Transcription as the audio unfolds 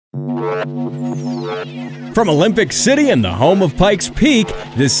From Olympic City and the home of Pikes Peak,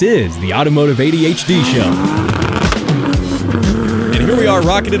 this is the Automotive ADHD Show. And here we are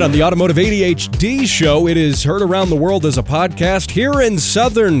rocking it on the Automotive ADHD Show. It is heard around the world as a podcast here in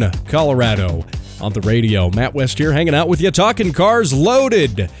Southern Colorado on the radio. Matt West here hanging out with you, talking cars.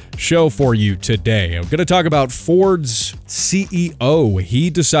 Loaded show for you today. I'm going to talk about Ford's CEO.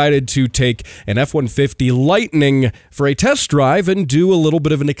 He decided to take an F-150 Lightning for a test drive and do a little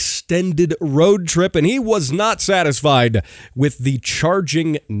bit of an extended road trip, and he was not satisfied with the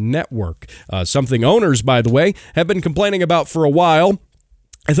charging network. Something owners, by the way, have been complaining about for a while.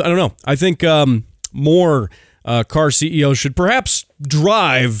 I don't know. I think more car CEOs should perhaps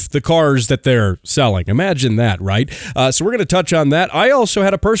drive the cars that they're selling. Imagine that, right? So we're going to touch on that. I also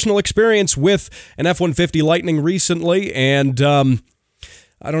had a personal experience with an F-150 Lightning recently, and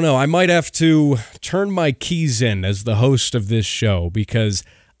I don't know, I might have to turn my keys in as the host of this show because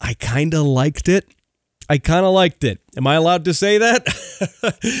I kind of liked it. Am I allowed to say that?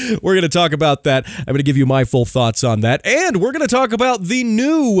 We're going to talk about that. I'm going to give you my full thoughts on that. And we're going to talk about the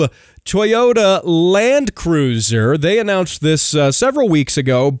new Toyota Land Cruiser. They announced this several weeks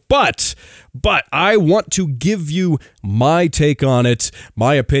ago, but I want to give you my take on it,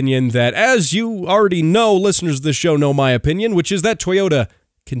 my opinion that, as you already know, listeners of the show know my opinion, which is that Toyota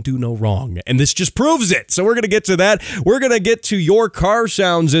can do no wrong. And this just proves it. So we're going to get to that. We're going to get to your car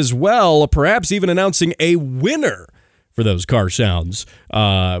sounds as well, perhaps even announcing a winner for those car sounds.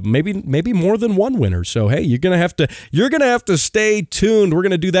 Maybe more than one winner. So hey, you're going to have to stay tuned. We're going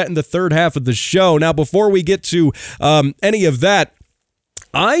to do that in the third half of the show. Now, before we get to any of that,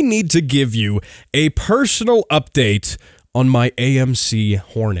 I need to give you a personal update on my AMC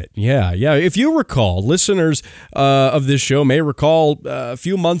Hornet. Yeah. If you recall, listeners of this show may recall a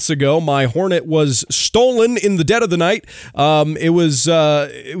few months ago, my Hornet was stolen in the dead of the night. It was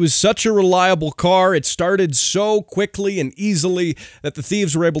such a reliable car. It started so quickly and easily that the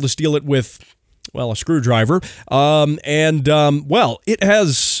thieves were able to steal it with, well, a screwdriver. It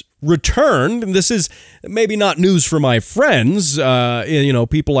has returned, and this is maybe not news for my friends,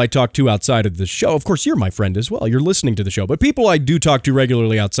 people I talk to outside of the show. Of course, you're my friend as well. You're listening to the show, but people I do talk to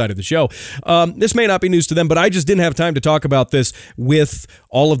regularly outside of the show, this may not be news to them, but I just didn't have time to talk about this with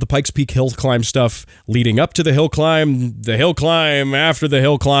all of the Pikes Peak hill climb stuff leading up to the hill climb, after the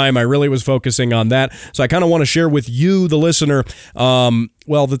hill climb. I really was focusing on that, so I kind of want to share with you, the listener,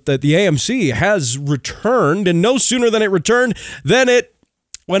 that the AMC has returned, and no sooner than it returned than it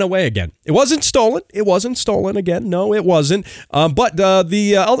went away again. It wasn't stolen. Again. No, it wasn't. I'll tell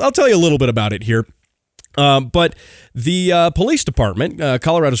you a little bit about it here. But the police department,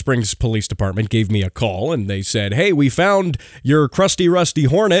 Colorado Springs Police Department, gave me a call, and they said, hey, we found your crusty, rusty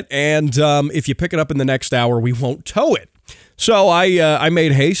Hornet, and if you pick it up in the next hour, we won't tow it. So I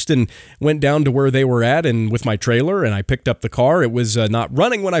made haste and went down to where they were at, and with my trailer, and I picked up the car. It was not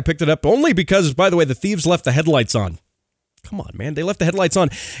running when I picked it up, only because, by the way, the thieves left the headlights on. Come on, man. They left the headlights on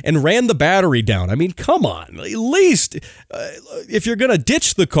and ran the battery down. I mean, come on. At least if you're going to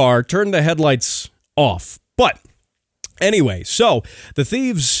ditch the car, turn the headlights off. But anyway, so the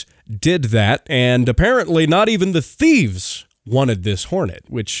thieves did that, and apparently not even the thieves wanted this Hornet,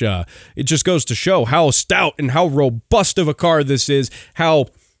 which it just goes to show how stout and how robust of a car this is, how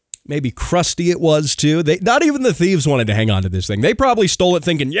maybe crusty it was too. Not even the thieves wanted to hang on to this thing. They probably stole it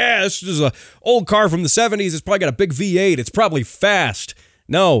thinking, yeah, this is an old car from the 70s. It's probably got a big V8. It's probably fast.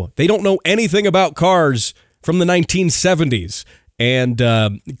 No, they don't know anything about cars from the 1970s. And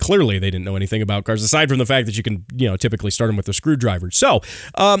clearly they didn't know anything about cars, aside from the fact that you can, typically start them with a screwdriver. So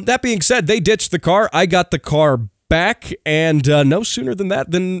that being said, they ditched the car. I got the car back, and no sooner than that,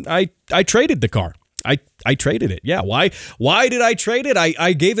 I traded the car. I traded it. Yeah. Why did I trade it?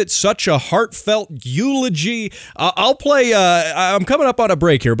 I gave it such a heartfelt eulogy. I'll play, I'm coming up on a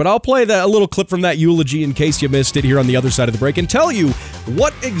break here, but I'll play a little clip from that eulogy in case you missed it here on the other side of the break and tell you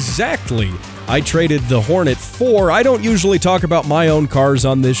what exactly I traded the Hornet for. I don't usually talk about my own cars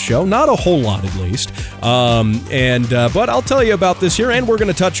on this show, not a whole lot at least. But I'll tell you about this here, and we're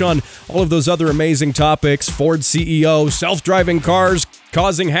going to touch on all of those other amazing topics: Ford CEO, self-driving cars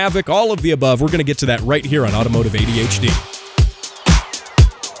causing havoc, all of the above. We're going to get to that right here on Automotive ADHD.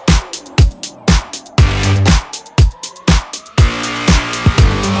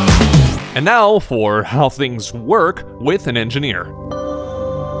 And now for how things work with an engineer.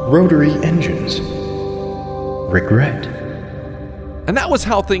 Rotary engines. Regret. And that was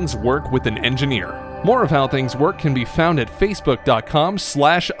how things work with an engineer. More of how things work can be found at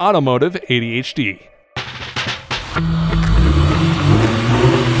facebook.com/automotiveadhd.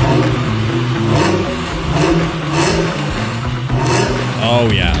 Oh,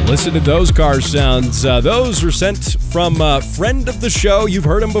 yeah. Listen to those car sounds. Those were sent from a friend of the show. You've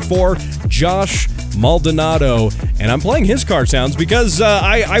heard him before, Josh Maldonado. And I'm playing his car sounds because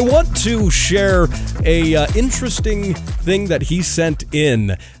I want to share a interesting thing that he sent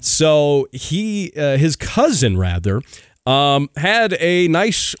in. So his cousin, rather, had a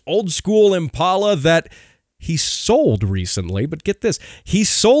nice old school Impala that he sold recently. But get this, he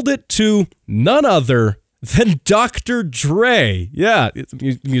sold it to none other than Dr. Dre. Yeah,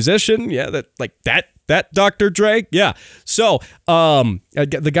 musician. Yeah, that Dr. Dre. Yeah. So,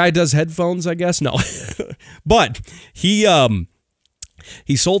 the guy does headphones, I guess. No, but he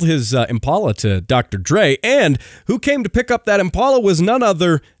sold his Impala to Dr. Dre, and who came to pick up that Impala was none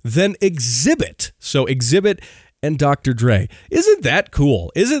other than Exhibit. So Exhibit and Dr. Dre. Isn't that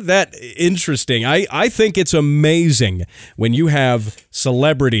cool? Isn't that interesting? I think it's amazing when you have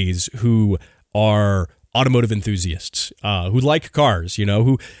celebrities who are automotive enthusiasts, who like cars,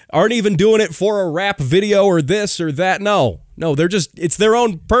 who aren't even doing it for a rap video or this or that. No, it's their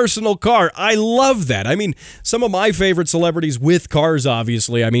own personal car. I love that. I mean, some of my favorite celebrities with cars,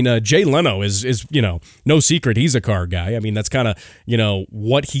 obviously. I mean, Jay Leno is no secret. He's a car guy. I mean, that's kind of,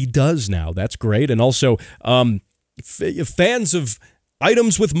 what he does now. That's great. And also, fans of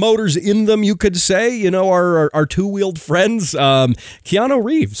items with motors in them, you could say, our two-wheeled friends. Keanu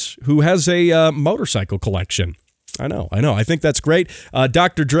Reeves, who has a motorcycle collection. I know. I think that's great.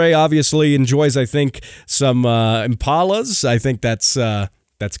 Dr. Dre obviously enjoys, I think, some Impalas. I think that's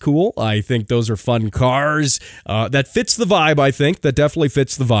cool. I think those are fun cars. That fits the vibe, I think. That definitely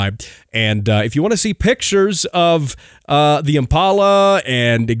fits the vibe. And if you want to see pictures of the Impala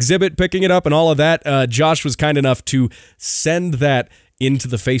and Exhibit picking it up and all of that, Josh was kind enough to send that into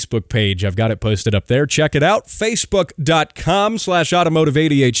the Facebook page. I've got it posted up there. Check it out.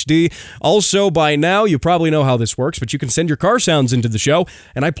 Facebook.com/automotiveadhd. Also, by now, you probably know how this works, but you can send your car sounds into the show,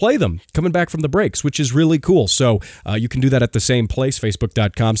 and I play them coming back from the breaks, which is really cool. So you can do that at the same place,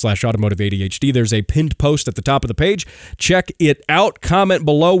 Facebook.com/automotiveadhd. There's a pinned post at the top of the page. Check it out. Comment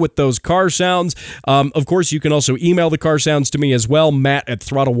below with those car sounds. Of course, you can also email the car sounds to me as well,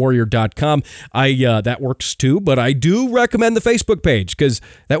 matt@throttlewarrior.com. That works too, but I do recommend the Facebook page, because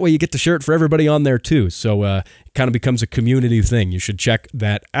that way you get to share it for everybody on there too. So it kind of becomes a community thing. You should check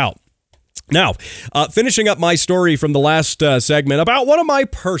that out. Now, finishing up my story from the last segment about one of my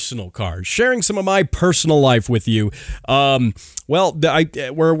personal cars, sharing some of my personal life with you. Where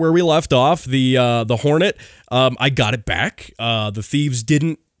we left off, the Hornet, I got it back. The thieves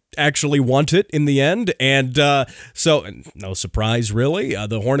didn't actually want it in the end, and so no surprise really.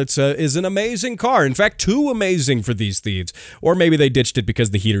 The Hornet is an amazing car, in fact too amazing for these thieves, or maybe they ditched it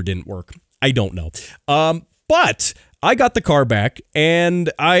because the heater didn't work. I don't know, but I got the car back, and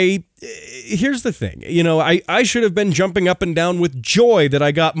here's the thing, I should have been jumping up and down with joy that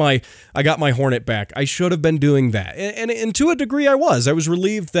I got my Hornet back. I should have been doing that, and to a degree I was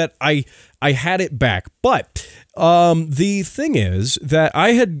relieved that I had it back. But the thing is that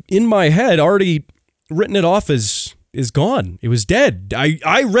I had in my head already written it off as gone. It was dead.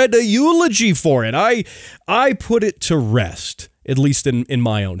 I read a eulogy for it. I put it to rest, at least in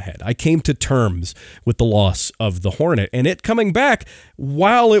my own head. I came to terms with the loss of the Hornet, and it coming back,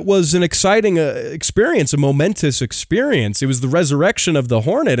 while it was an exciting experience, a momentous experience, it was the resurrection of the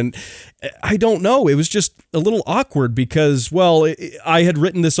Hornet. And I don't know, it was just a little awkward because, I had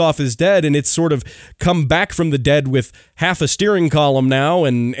written this off as dead, and it's sort of come back from the dead with half a steering column now,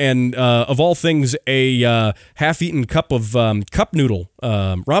 and of all things, a half-eaten cup of cup noodle,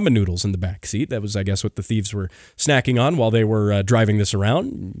 ramen noodles in the back seat. That was, I guess, what the thieves were snacking on while they were driving this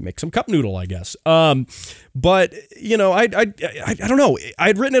around. Make some cup noodle, I guess. But, I don't know.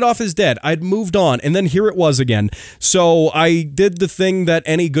 I'd written it off as dead. I'd moved on, and then here it was again. So I did the thing that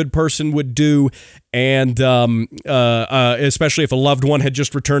any good person would do, and especially if a loved one had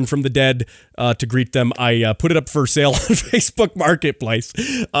just returned from the dead, to greet them, I put it up for sale on Facebook Marketplace,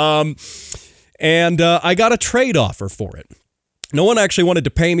 and I got a trade offer for it. No one actually wanted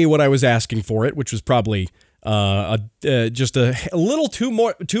to pay me what I was asking for it, which was probably just a little too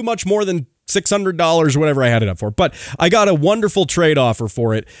much more than $600 or whatever I had it up for. But I got a wonderful trade offer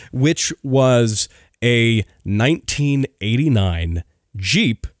for it, which was a 1989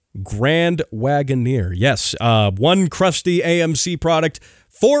 Jeep Grand Wagoneer. Yes, one crusty AMC product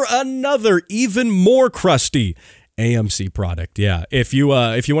for another even more crusty AMC product, yeah. If you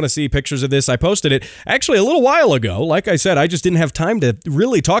want to see pictures of this, I posted it actually a little while ago. Like I said, I just didn't have time to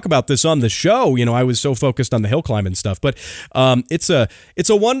really talk about this on the show. I was so focused on the hill climbing stuff. But it's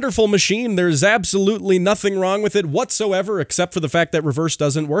a wonderful machine. There's absolutely nothing wrong with it whatsoever, except for the fact that reverse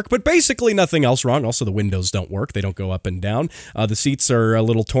doesn't work. But basically nothing else wrong. Also, the windows don't work. They don't go up and down. The seats are a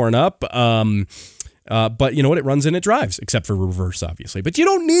little torn up. But you know what? It runs and it drives, except for reverse, obviously. But you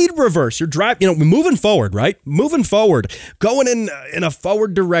don't need reverse. You're driving, moving forward, right? Moving forward, going in a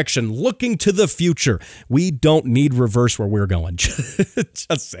forward direction, looking to the future. We don't need reverse where we're going.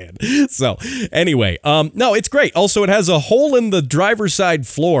 Just saying. So anyway, no, it's great. Also, it has a hole in the driver's side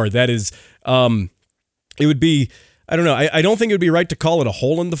floor that is, it would be, I don't know. I don't think it would be right to call it a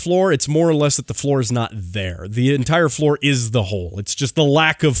hole in the floor. It's more or less that the floor is not there. The entire floor is the hole. It's just the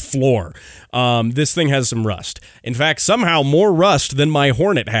lack of floor. This thing has some rust. In fact, somehow more rust than my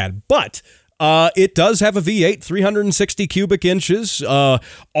Hornet had. But it does have a V8, 360 cubic inches, all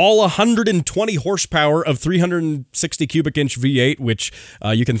 120 horsepower of 360 cubic inch V8, which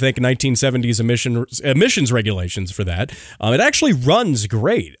you can thank 1970s emissions regulations for that. It actually runs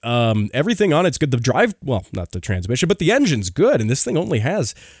great. Everything on it's good. The drive, well, not the transmission, but the engine's good. And this thing only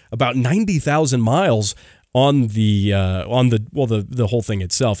has about 90,000 miles on the whole thing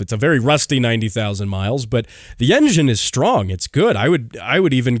itself. It's a very rusty 90,000 miles, but the engine is strong. It's good. I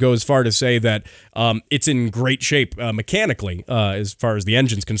would even go as far to say that it's in great shape mechanically as far as the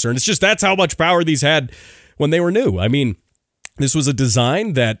engine's concerned. It's just that's how much power these had when they were new. I mean, this was a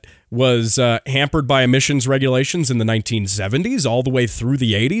design that was hampered by emissions regulations in the 1970s all the way through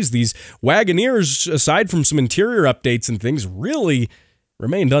the 80s. These Wagoneers, aside from some interior updates and things, really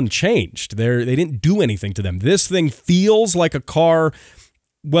remained unchanged. They didn't do anything to them. This thing feels like a car.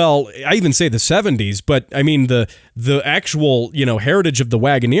 Well, I even say the 70s, but I mean the actual heritage of the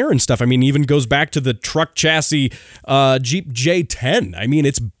Wagoneer and stuff. I mean, even goes back to the truck chassis Jeep J10. I mean,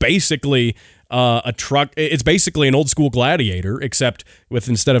 it's basically a truck. It's basically an old school Gladiator, except with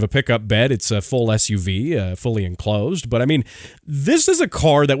instead of a pickup bed, it's a full SUV, fully enclosed. But I mean, this is a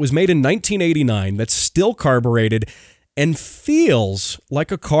car that was made in 1989 that's still carbureted and feels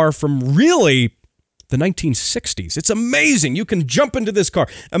like a car from really the 1960s. It's amazing. You can jump into this car.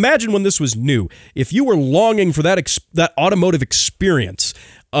 Imagine when this was new. If you were longing for that automotive experience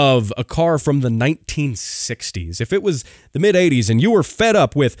of a car from the 1960s, if it was the mid-80s and you were fed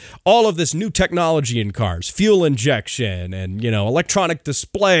up with all of this new technology in cars, fuel injection and, electronic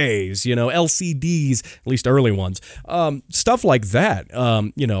displays, LCDs, at least early ones, stuff like that,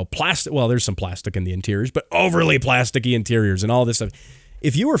 plastic, well, there's some plastic in the interiors, but overly plasticky interiors and all this stuff.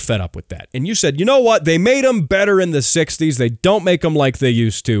 If you were fed up with that and you said, you know what, they made them better in the 60s, they don't make them like they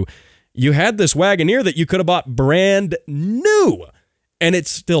used to, you had this Wagoneer that you could have bought brand new, and it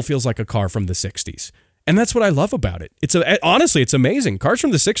still feels like a car from the 60s. And that's what I love about it. Honestly, it's amazing. Cars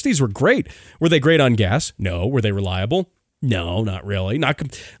from the 60s were great. Were they great on gas? No. Were they reliable? No, not really.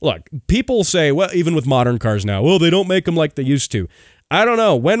 Look, people say, well, even with modern cars now, well, they don't make them like they used to. I don't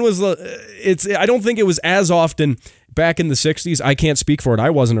know. When was I don't think it was as often back in the 60s. I can't speak for it. I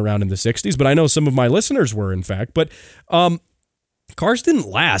wasn't around in the 60s, but I know some of my listeners were, in fact. But cars didn't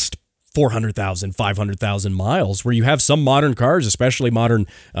last 400,000, 500,000 miles, where you have some modern cars, especially modern,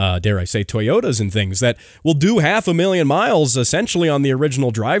 dare I say, Toyotas and things that will do 500,000 miles essentially on the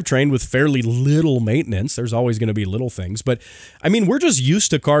original drivetrain with fairly little maintenance. There's always going to be little things, but I mean, we're just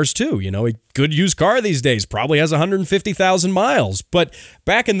used to cars too. A good used car these days probably has 150,000 miles, but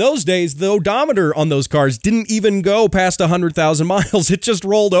back in those days, the odometer on those cars didn't even go past 100,000 miles. It just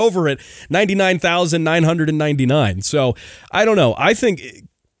rolled over at 99,999. So I don't know. I think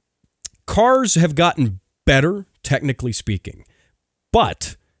cars have gotten better, technically speaking,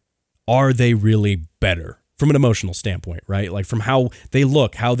 but are they really better from an emotional standpoint, right? Like from how they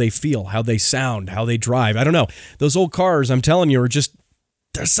look, how they feel, how they sound, how they drive. I don't know. Those old cars, I'm telling you, are just,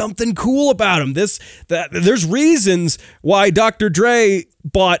 there's something cool about them. There's reasons why Dr. Dre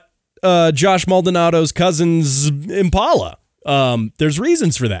bought Josh Maldonado's cousin's Impala. There's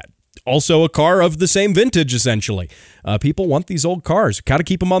reasons for that. Also a car of the same vintage, essentially. People want these old cars. Got to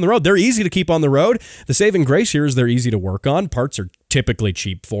keep them on the road. They're easy to keep on the road. The saving grace here is they're easy to work on. Parts are typically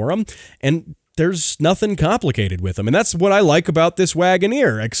cheap for them. And there's nothing complicated with them. And that's what I like about this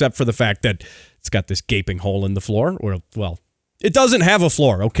Wagoneer, except for the fact that it's got this gaping hole in the floor. It doesn't have a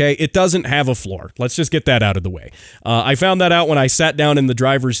floor, okay? It doesn't have a floor. Let's just get that out of the way. I found that out when I sat down in the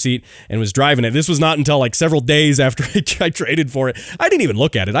driver's seat and was driving it. This was not until like several days after I traded for it. I didn't even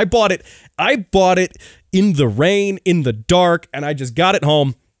look at it. I bought it in the rain, in the dark, and I just got it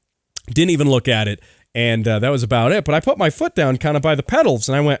home. Didn't even look at it. And that was about it. But I put my foot down kind of by the pedals,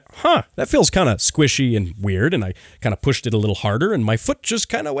 and I went, that feels kind of squishy and weird. And I kind of pushed it a little harder, and my foot just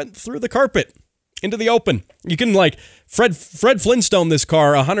kind of went through the carpet into the open. You can like Fred Flintstone this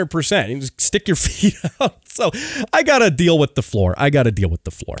car 100%. You just stick your feet out. So I got to deal with the floor.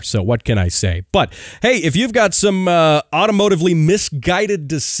 So what can I say? But hey, if you've got some automotively misguided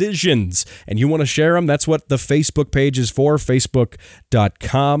decisions and you want to share them, that's what the Facebook page is for,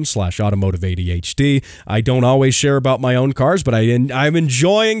 facebook.com/automotiveadhd. I don't always share about my own cars, but I'm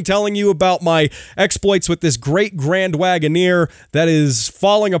enjoying telling you about my exploits with this great Grand Wagoneer that is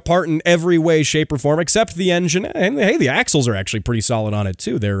falling apart in every way, shape, or form, except the engine. And hey, the axles are actually pretty solid on it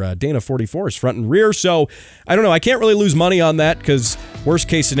too. They're Dana 44s front and rear. So I don't know. I can't really lose money on that because worst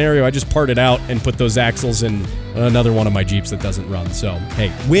case scenario, I just part it out and put those axles in another one of my Jeeps that doesn't run. So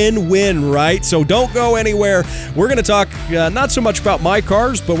hey, win-win, right? So don't go anywhere. We're going to talk not so much about my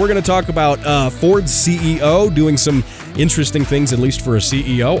cars, but we're going to talk about Ford's CEO doing some interesting things, at least for a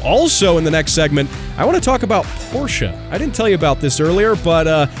CEO. Also, in the next segment, I want to talk about Porsche. I didn't tell you about this earlier,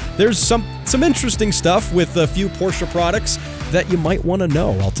 but there's some interesting stuff with a few Porsche products that you might want to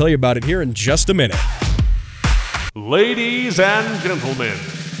know. I'll tell you about it here in just a minute. Ladies and gentlemen,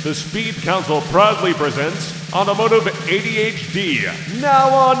 the Speed Council proudly presents Automotive ADHD, now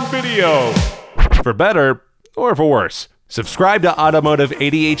on video. For better or for worse, subscribe to Automotive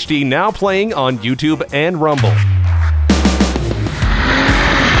ADHD, now playing on YouTube and Rumble.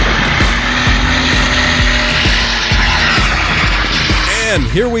 And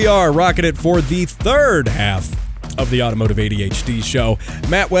here we are, rocking it for the third half of the Automotive ADHD show.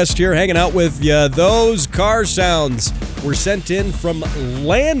 Matt West here, hanging out with you. Those car sounds were sent in from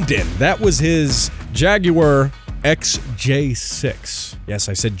Landon. That was his Jaguar XJ6. Yes,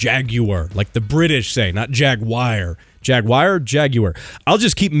 I said Jaguar, like the British say, not Jaguar. Jaguar. I'll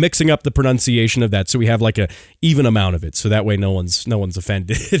just keep mixing up the pronunciation of that so we have like a even amount of it, so that way no one's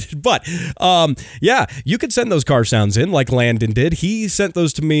offended. But yeah, you could send those car sounds in like Landon did. He sent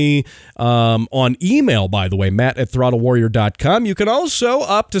those to me on email, by the way, matt@throttlewarrior.com. You can also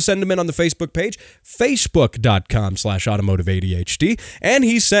opt to send them in on the Facebook page, facebook.com/automotiveadhd. And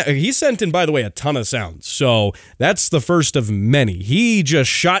he sent in, by the way, a ton of sounds. So that's the first of many. He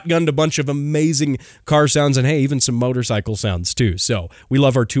just shotgunned a bunch of amazing car sounds, and hey, even some motorcycle sounds too. So we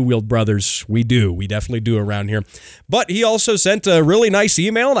love our two-wheeled brothers. We definitely do around here. But he also sent a really nice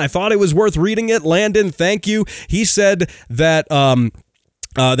email, and I thought it was worth reading it. Landon, thank you. He said that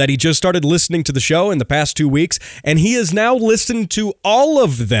that he just started listening to the show in the past 2 weeks, and he has now listened to all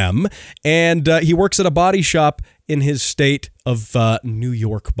of them, and he works at a body shop in his state of New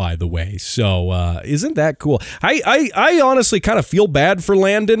York, by the way. So isn't that cool? I honestly kind of feel bad for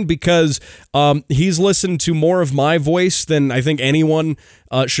Landon because he's listened to more of my voice than I think anyone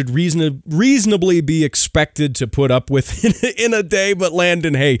should reasonably be expected to put up with in a day. But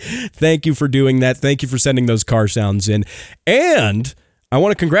Landon, hey, thank you for doing that. Thank you for sending those car sounds in. And I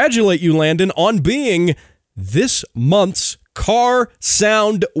want to congratulate you, Landon, on being this month's car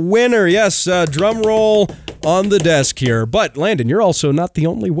sound winner. Yes, drum roll on the desk here. But Landon, you're also not the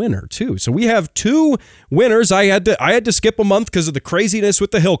only winner too. So we have two winners. I had to skip a month because of the craziness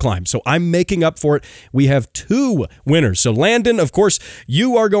with the hill climb. So I'm making up for it. We have two winners. So Landon, of course,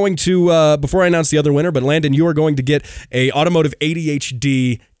 you are going to, before I announce the other winner, but Landon, you are going to get a Automotive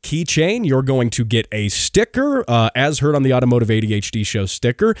ADHD keychain. You're going to get a sticker, as heard on the Automotive ADHD show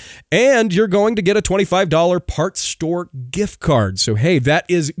sticker, and you're going to get a $25 parts store gift card. So hey, that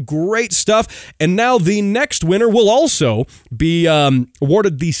is great stuff. And now the next winner will also be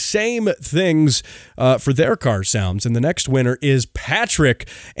awarded the same things for their car sounds. And the next winner is Patrick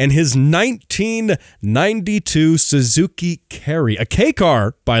and his 1992 Suzuki Carry, a K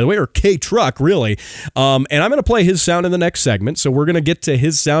car, by the way, or K truck, really. And I'm going to play his sound in the next segment. So we're going to get to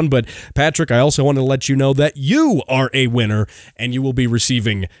his sound. But Patrick, I also want to let you know that you are a winner and you will be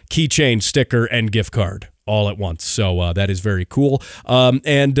receiving keychain, sticker, and gift card all at once. So that is very cool.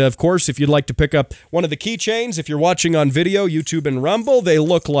 And of course, if you'd like to pick up one of the keychains, if you're watching on video, YouTube and Rumble, they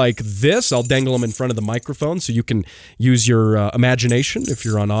look like this. I'll dangle them in front of the microphone so you can use your imagination if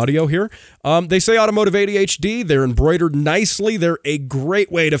you're on audio here. They say Automotive ADHD. They're embroidered nicely. They're a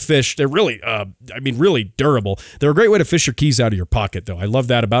great way to fish. They're really, really durable. They're a great way to fish your keys out of your pocket, though. I love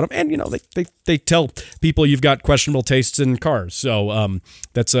that about them. And, you know, they tell people you've got questionable tastes in cars. So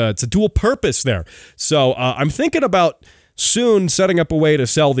it's a dual purpose there. So I'm thinking about soon setting up a way to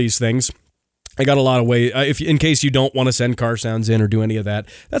sell these things. I got a lot of ways. In case you don't want to send car sounds in or do any of that,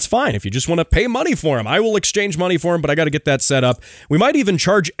 that's fine. If you just want to pay money for them, I will exchange money for them, but I got to get that set up. We might even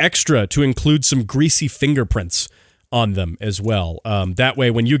charge extra to include some greasy fingerprints on them as well. That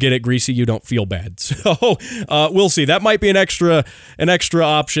way, when you get it greasy, you don't feel bad. So we'll see. That might be an extra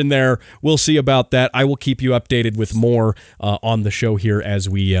option there. We'll see about that. I will keep you updated with more on the show here as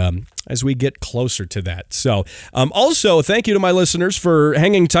we get closer to that. So also, thank you to my listeners for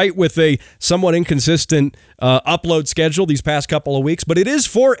hanging tight with a somewhat inconsistent upload schedule these past couple of weeks, but it is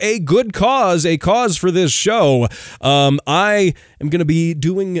for a good cause, a cause for this show. I am going to be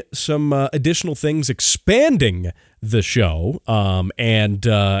doing some additional things, expanding the show, and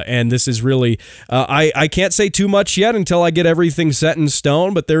this is really, I can't say too much yet until I get everything set in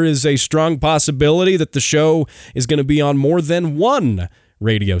stone, but there is a strong possibility that the show is going to be on more than one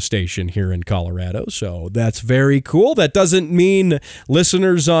radio station here in Colorado, so that's very cool. That doesn't mean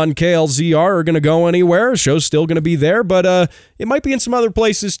listeners on KLZR are going to go anywhere. The show's still going to be there, but it might be in some other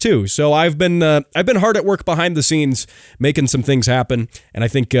places too. So I've been hard at work behind the scenes making some things happen, and I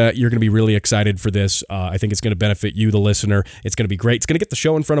think you're going to be really excited for this. I think it's going to benefit you, the listener. It's going to be great. It's going to get the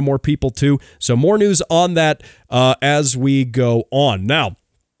show in front of more people too. So more news on that as we go on. Now,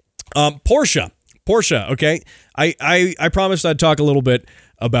 Porsche, okay? I promised I'd talk a little bit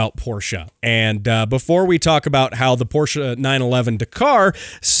about Porsche. And before we talk about how the Porsche 911 Dakar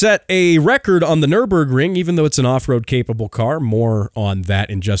set a record on the Nürburgring, even though it's an off-road capable car, more on that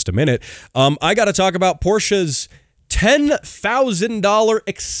in just a minute, I got to talk about Porsche's $10,000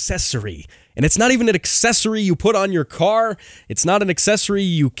 accessory. And it's not even an accessory you put on your car. It's not an accessory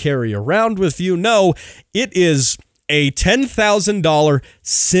you carry around with you. No, it is a $10,000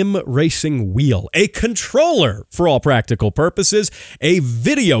 sim racing wheel, a controller for all practical purposes, a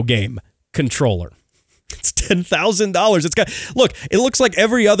video game controller. It's $10,000. It's got, look, it looks like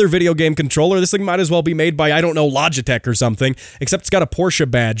every other video game controller. This thing might as well be made by, I don't know, Logitech or something, except it's got a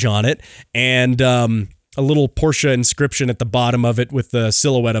Porsche badge on it and a little Porsche inscription at the bottom of it with the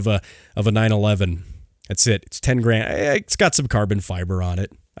silhouette of a 911. That's it. It's 10 grand. It's got some carbon fiber on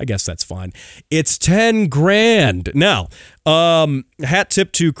it. I guess that's fine. It's 10 grand. Now, hat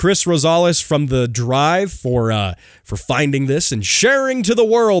tip to Chris Rosales from The Drive for finding this and sharing to the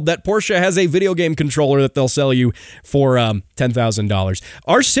world that Porsche has a video game controller that they'll sell you for $10,000.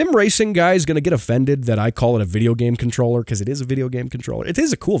 Are sim racing guys going to get offended that I call it a video game controller? Because it is a video game controller. It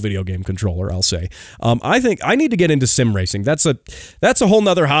is a cool video game controller, I'll say. I think I need to get into sim racing. That's a whole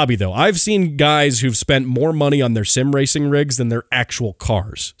nother hobby, though. I've seen guys who've spent more money on their sim racing rigs than their actual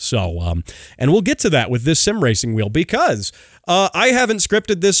cars. So, and we'll get to that with this sim racing wheel because I haven't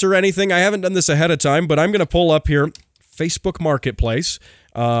scripted this or anything. I haven't done this ahead of time, but I'm going to pull up here Facebook Marketplace,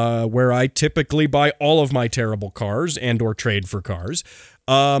 where I typically buy all of my terrible cars and or trade for cars.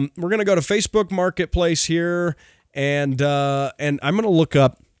 We're going to go to Facebook Marketplace here, and I'm going to look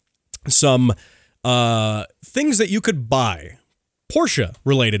up some things that you could buy,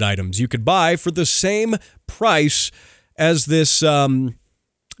 Porsche-related items you could buy for the same price as this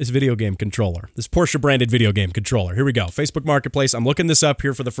video game controller, this Porsche-branded video game controller. Here we go. Facebook Marketplace. I'm looking this up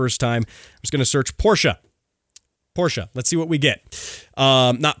here for the first time. I'm just going to search Porsche. Let's see what we get.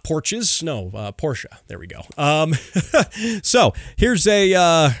 Not Porsches. No, Porsche. There we go. So here's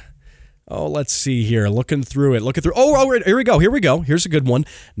a... let's see here. Looking through it. Oh, here we go. Here's a good one.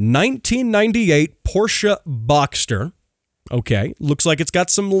 1998 Porsche Boxster. Okay, looks like it's got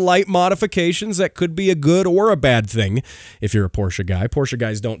some light modifications that could be a good or a bad thing if you're a Porsche guy. Porsche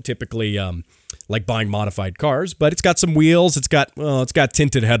guys don't typically like buying modified cars, but it's got some wheels. It's got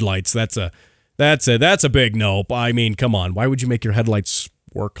tinted headlights. That's a big nope. I mean, come on, why would you make your headlights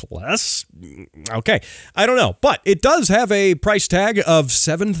work less? Okay, I don't know, but it does have a price tag of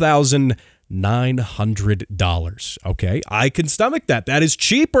 $7,900. Okay, I can stomach that. That is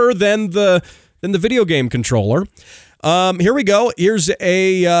cheaper than the video game controller. Here we go. Here's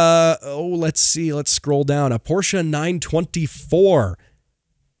a, let's see. Let's scroll down. A Porsche 924.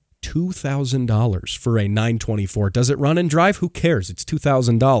 $2,000 for a 924. Does it run and drive? Who cares? It's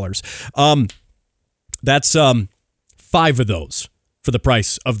 $2,000. That's 5 of those for the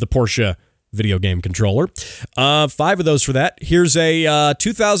price of the Porsche video game controller. 5 of those for that. Here's a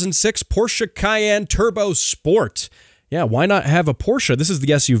 2006 Porsche Cayenne Turbo Sport. Yeah, why not have a Porsche? This is the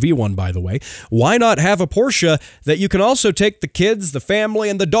SUV one, by the way. Why not have a Porsche that you can also take the kids, the family,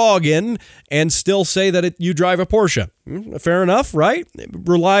 and the dog in and still say that you drive a Porsche? Fair enough, right?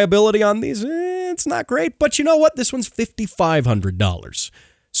 Reliability on these, it's not great. But you know what? This one's $5,500.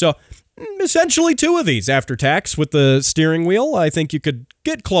 So essentially 2 of these after tax with the steering wheel. I think you could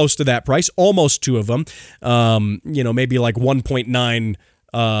get close to that price, almost 2 of them. Maybe like 1.9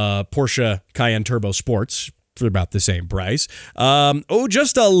 Porsche Cayenne Turbo Sports for about the same price.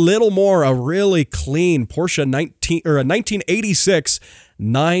 Just a little more, a really clean Porsche 1986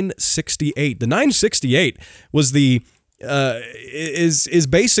 968. The 968 was the is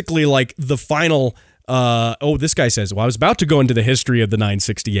basically like the final. This guy says, well, I was about to go into the history of the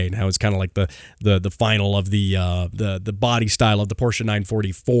 968 and how it's kind of like the final of the body style of the Porsche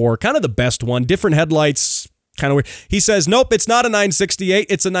 944, kind of the best one, different headlights, kind of weird. He says, nope, it's not a 968,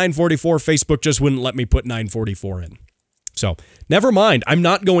 it's a 944. Facebook just wouldn't let me put 944 in. So never mind. I'm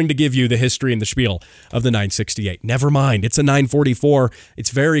not going to give you the history and the spiel of the 968. Never mind. It's a 944. It's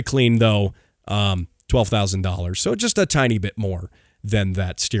very clean though. $12,000. So just a tiny bit more than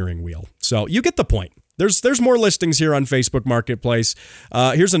that steering wheel. So you get the point. There's more listings here on Facebook Marketplace.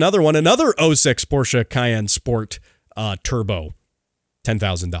 Here's another one, another 06 Porsche Cayenne Sport Turbo,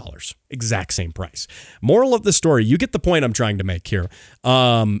 $10,000. Exact same price. Moral of the story, you get the point I'm trying to make here.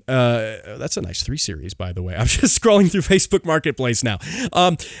 That's a nice 3 Series, by the way. I'm just scrolling through Facebook Marketplace now.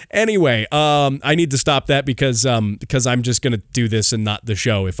 Anyway, I need to stop that because I'm just going to do this and not the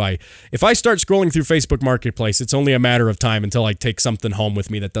show. If I start scrolling through Facebook Marketplace, it's only a matter of time until I take something home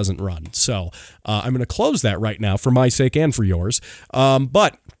with me that doesn't run. So I'm going to close that right now for my sake and for yours.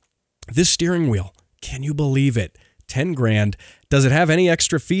 But this steering wheel, can you believe it? 10 grand. Does it have any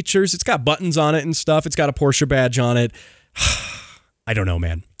extra features? It's got buttons on it and stuff. It's got a Porsche badge on it. I don't know,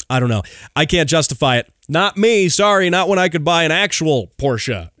 man. I don't know. I can't justify it. Not me. Sorry. Not when I could buy an actual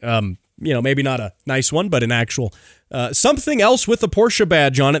Porsche. Maybe not a nice one, but an actual something else with a Porsche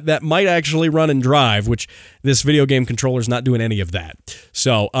badge on it that might actually run and drive, which this video game controller is not doing any of that.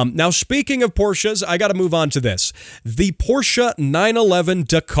 So now speaking of Porsches, I got to move on to this. The Porsche 911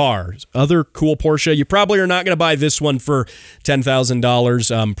 Dakar, other cool Porsche. You probably are not going to buy this one for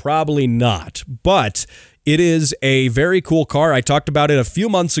 $10,000. Probably not, but it is a very cool car. I talked about it a few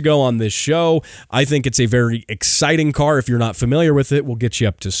months ago on this show. I think it's a very exciting car. If you're not familiar with it, we'll get you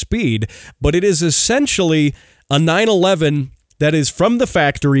up to speed. But it is essentially a 911 that is from the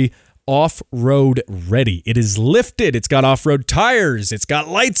factory off-road ready. It is lifted. It's got off-road tires. It's got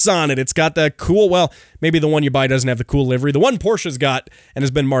lights on it. It's got the cool, well, maybe the one you buy doesn't have the cool livery. The one Porsche's got and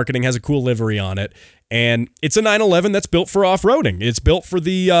has been marketing has a cool livery on it. And it's a 911 that's built for off-roading. It's built for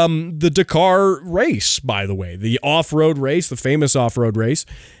the Dakar race, by the way, the off-road race, the famous off-road race.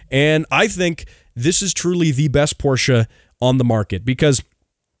 And I think this is truly the best Porsche on the market because,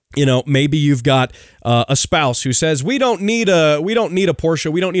 you know, maybe you've got a spouse who says, we don't need a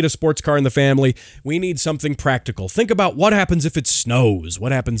Porsche. We don't need a sports car in the family. We need something practical. Think about what happens if it snows.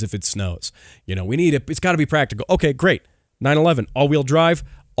 What happens if it snows? You know, we need it. It's got to be practical. Okay, great. 911, all-wheel drive,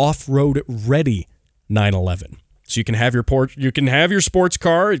 off-road ready 911. So you can have your sports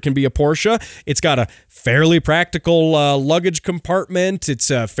car. It can be a Porsche. It's got a fairly practical luggage compartment. It's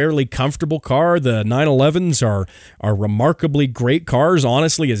a fairly comfortable car. The 911s are remarkably great cars,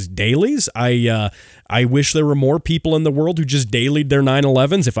 honestly, as dailies. I wish there were more people in the world who just dailied their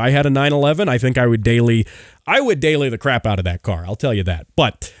 911s. If I had a 911, I think I would daily the crap out of that car. I'll tell you that.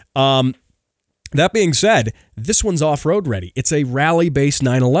 But that being said, this one's off-road ready. It's a rally-based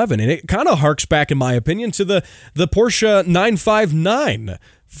 911, and it kind of harks back, in my opinion, to the Porsche 959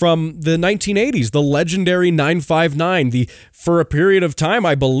 from the 1980s, the legendary 959, for a period of time,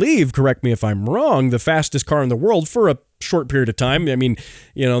 I believe, correct me if I'm wrong, the fastest car in the world for a short period of time. I mean,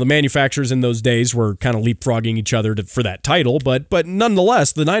 you know, the manufacturers in those days were kind of leapfrogging each other for that title, but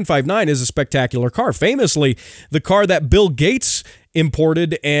nonetheless, the 959 is a spectacular car. Famously, the car that Bill Gates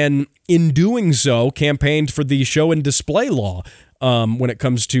imported and in doing so campaigned for the show and display law when it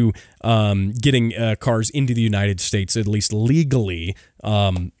comes to getting cars into the United States, at least legally.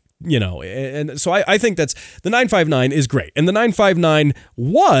 And so I think that's the 959 is great. And the 959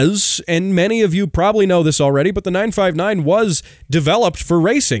 was, and many of you probably know this already, but the 959 was developed for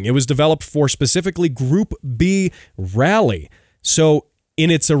racing. It was developed for specifically Group B rally. So in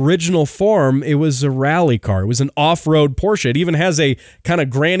its original form, it was a rally car. It was an off-road Porsche. It even has a kind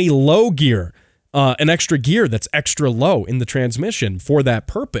of granny low gear, an extra gear that's extra low in the transmission for that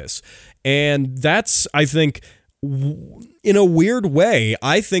purpose. And that's, I think, in a weird way,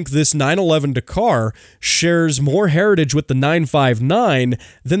 I think this 911 Dakar shares more heritage with the 959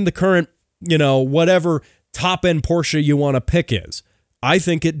 than the current, whatever top-end Porsche you want to pick is. I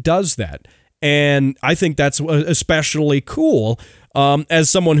think it does that. And I think that's especially cool as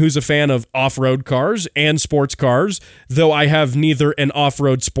someone who's a fan of off-road cars and sports cars, though I have neither an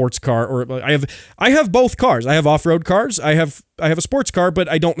off-road sports car or I have both cars. I have off-road cars. I have a sports car, but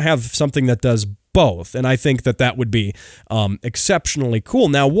I don't have something that does both. And I think that would be exceptionally cool.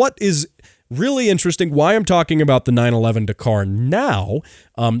 Now, what is really interesting, why I'm talking about the 911 Dakar now,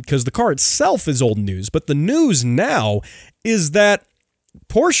 because the car itself is old news, but the news now is that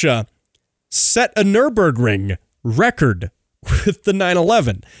Porsche set a Nürburgring record with the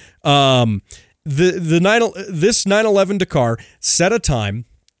 911. This 911 Dakar set a time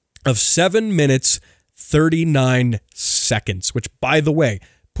of 7 minutes 39 seconds, which, by the way,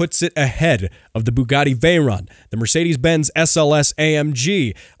 puts it ahead of the Bugatti Veyron, the Mercedes-Benz SLS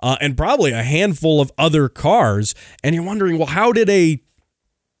AMG, and probably a handful of other cars. And you're wondering, well, how did a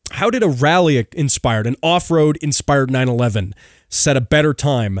rally-inspired, an off-road inspired 911 set a better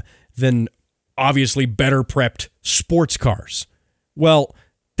time than obviously better prepped sports cars? Well,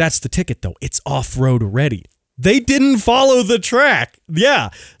 that's the ticket, though. It's off-road ready. They didn't follow the track. Yeah.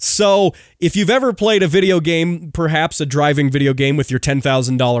 So if you've ever played a video game, perhaps a driving video game with your $10,000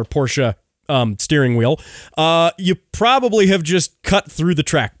 Porsche steering wheel, you probably have just cut through the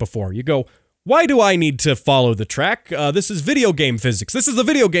track before. You go, why do I need to follow the track? This is video game physics. This is the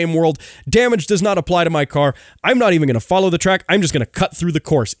video game world. Damage does not apply to my car. I'm not even going to follow the track. I'm just going to cut through the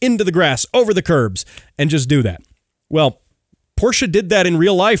course, into the grass, over the curbs, and just do that. Well, Porsche did that in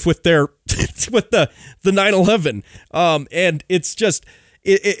real life with their with the 911, and it's just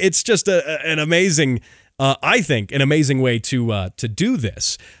an amazing, I think, an amazing way to do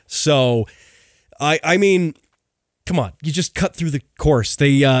this. So, I mean, come on, you just cut through the course.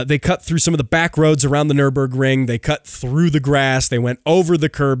 They cut through some of the back roads around the Nürburgring. They cut through the grass. They went over the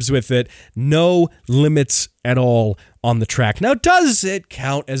curbs with it. No limits at all on the track. Now, does it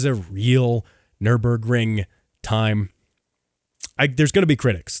count as a real Nürburgring time? There's going to be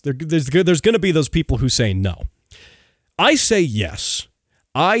critics. There's going to be those people who say no. I say yes.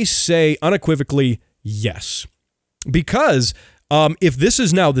 I say unequivocally yes. Because if this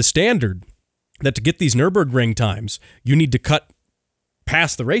is now the standard, that to get these Nürburgring times, you need to cut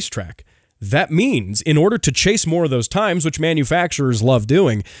past the racetrack, that means in order to chase more of those times, which manufacturers love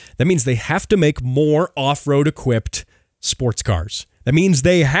doing, that means they have to make more off-road equipped sports cars. That means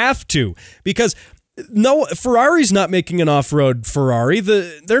they have to, because no, Ferrari's not making an off-road Ferrari.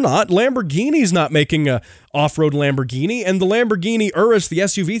 They're not. Lamborghini's not making a off-road Lamborghini, and the Lamborghini Urus, the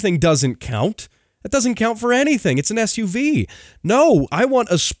SUV thing, doesn't count. That doesn't count for anything. It's an SUV. No, I want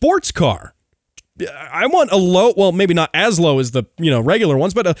a sports car. I want a low, well, maybe not as low as the regular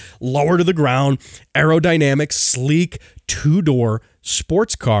ones, but a lower to the ground, aerodynamic, sleek, two-door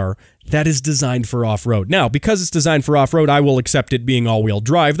sports car that is designed for off-road. Now, because it's designed for off-road, I will accept it being all-wheel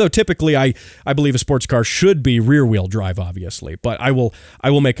drive, though typically I believe a sports car should be rear-wheel drive, obviously. But I will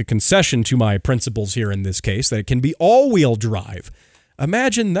make a concession to my principles here in this case that it can be all-wheel drive.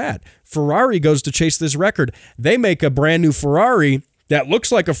 Imagine that. Ferrari goes to chase this record. They make a brand new Ferrari that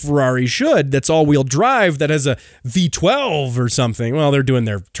looks like a Ferrari should, that's all-wheel drive, that has a V12 or something. Well, they're doing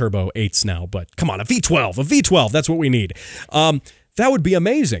their Turbo 8s now, but come on, a V12, that's what we need. That would be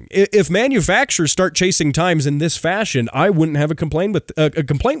amazing. If manufacturers start chasing times in this fashion, I wouldn't have a complaint with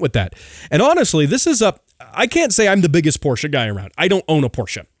that. And honestly, I can't say I'm the biggest Porsche guy around. I don't own a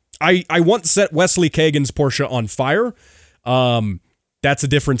Porsche. I once set Wesley Kagan's Porsche on fire. That's a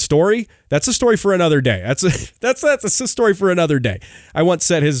different story. That's a story for another day. That's a story for another day. I once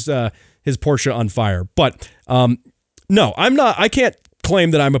set his Porsche on fire. But no, I'm not. I can't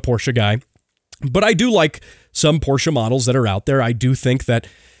claim that I'm a Porsche guy. But I do like some Porsche models that are out there. I do think that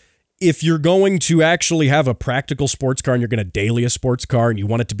if you're going to actually have a practical sports car and you're going to daily a sports car and you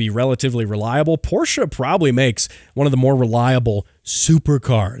want it to be relatively reliable, Porsche probably makes one of the more reliable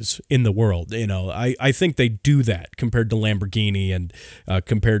supercars in the world. I think they do that compared to Lamborghini and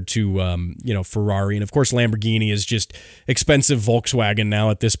compared to Ferrari, and of course Lamborghini is just expensive Volkswagen now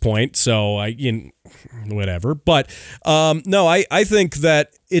at this point. So whatever. But no, I think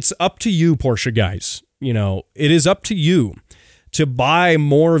that it's up to you, Porsche guys. It is up to you to buy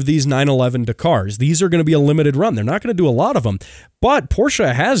more of these 911 Dakars. These are going to be a limited run. They're not going to do a lot of them. But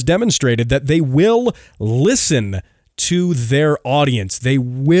Porsche has demonstrated that they will listen to their audience. They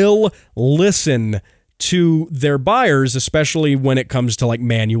will listen to their buyers, especially when it comes to like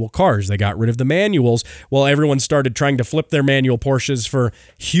manual cars. They got rid of the manuals. Well, everyone started trying to flip their manual Porsches for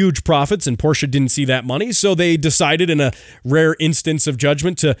huge profits, and Porsche didn't see that money, so they decided in a rare instance of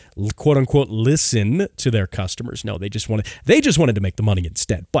judgment to quote unquote listen to their customers. No, they just wanted to make the money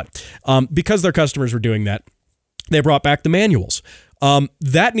instead. But because their customers were doing that, they brought back the manuals.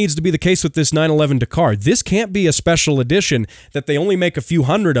 That needs to be the case with this 911 Dakar. This can't be a special edition that they only make a few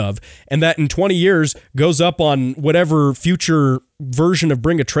hundred of, and that in 20 years goes up on whatever future version of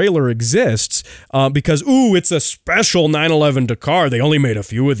Bring a Trailer exists, because, it's a special 911 Dakar. They only made a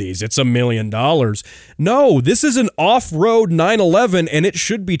few of these. It's $1 million. No, this is an off-road 911, and it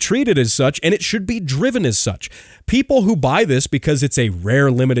should be treated as such, and it should be driven as such. People who buy this because it's a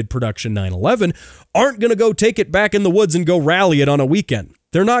rare limited production 911 aren't going to go take it back in the woods and go rally it on a weekend.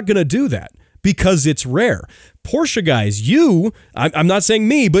 They're not going to do that because it's rare. Porsche guys, I'm not saying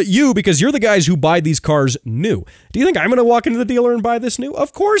me, but you, because you're the guys who buy these cars new. Do you think I'm going to walk into the dealer and buy this new?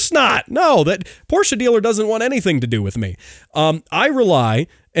 Of course not. No, that Porsche dealer doesn't want anything to do with me. I rely,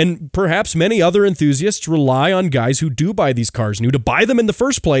 and perhaps many other enthusiasts rely on guys who do buy these cars new to buy them in the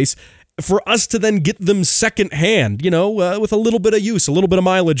first place for us to then get them secondhand, with a little bit of use, a little bit of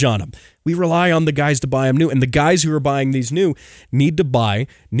mileage on them. We rely on the guys to buy them new, and the guys who are buying these new need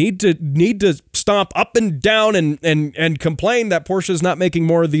to stomp up and down and complain that Porsche is not making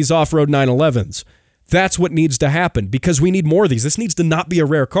more of these off-road 911s. That's what needs to happen, because we need more of these. This needs to not be a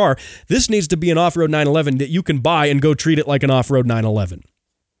rare car. This needs to be an off-road 911 that you can buy and go treat it like an off-road 911.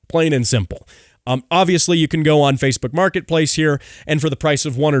 Plain and simple. Obviously, you can go on Facebook Marketplace here, and for the price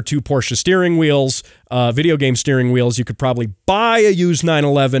of 1 or 2 Porsche steering wheels, video game steering wheels, you could probably buy a used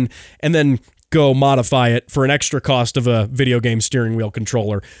 911 and then go modify it for an extra cost of a video game steering wheel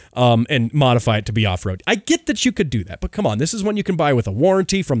controller and modify it to be off-road. I get that you could do that, but come on, this is one you can buy with a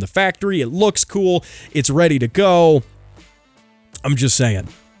warranty from the factory. It looks cool. It's ready to go. I'm just saying,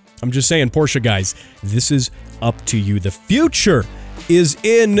 Porsche guys, this is up to you. The future is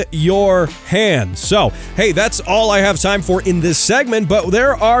in your hands. So, hey, that's all I have time for in this segment, but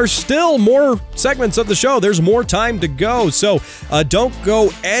there are still more segments of the show. There's more time to go. So, don't go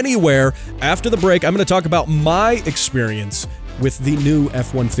anywhere. After the break, I'm going to talk about my experience with the new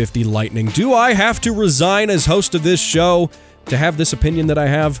F-150 Lightning. Do I have to resign as host of this show to have this opinion that I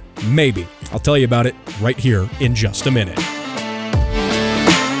have? Maybe. I'll tell you about it right here in just a minute.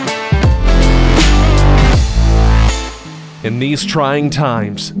 In these trying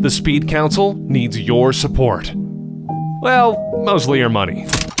times, the Speed Council needs your support. Well, mostly your money.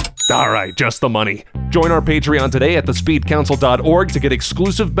 Alright, just the money. Join our Patreon today at thespeedcouncil.org to get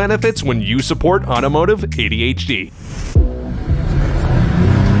exclusive benefits when you support Automotive ADHD.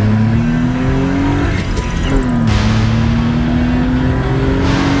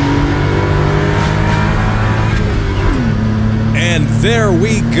 And there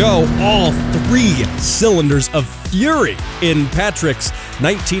we go, all 3 cylinders of fury in Patrick's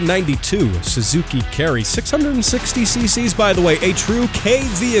 1992 Suzuki Carry. 660 cc's, by the way, a true K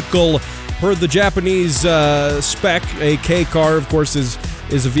vehicle per the Japanese spec. A K car, of course, is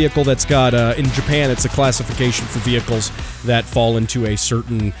a vehicle that's got, in Japan, it's a classification for vehicles that fall into a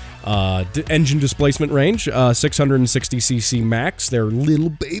certain engine displacement range, 660cc max. They're little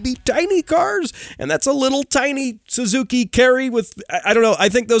baby tiny cars, and that's a little tiny Suzuki Carry with, I don't know, I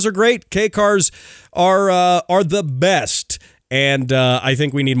think those are great. K cars are the best, and I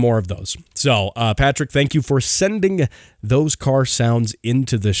think we need more of those. So, Patrick, thank you for sending those car sounds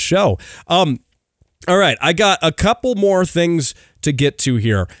into the show. All right, I got a couple more things to get to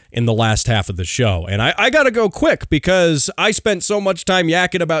here in the last half of the show. And I got to go quick because I spent so much time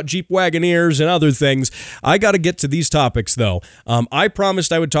yakking about Jeep Wagoneers and other things. I got to get to these topics, though. I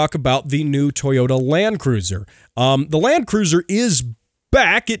promised I would talk about the new Toyota Land Cruiser. The Land Cruiser is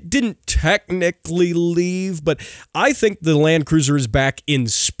back. It didn't technically leave, but I think the Land Cruiser is back in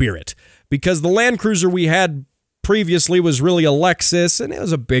spirit, because the Land Cruiser we had previously was really a Lexus, and it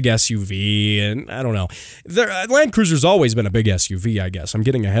was a big SUV, and I don't know. Land Cruiser's always been a big SUV, I guess. I'm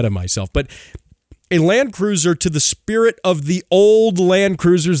getting ahead of myself, but a Land Cruiser to the spirit of the old Land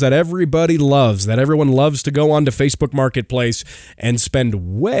Cruisers that everybody loves, that everyone loves to go onto Facebook Marketplace and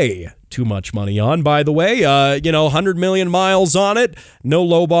spend way too much money on. By the way, 100 million miles on it, no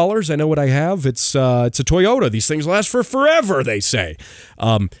lowballers. I know what I have. It's a Toyota. These things last for forever, they say.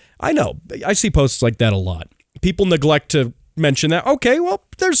 I know. I see posts like that a lot. People neglect to mention that. Okay, well,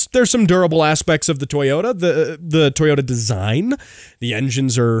 there's some durable aspects of the Toyota, the Toyota design. The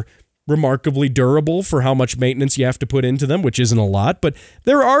engines are remarkably durable for how much maintenance you have to put into them, which isn't a lot. But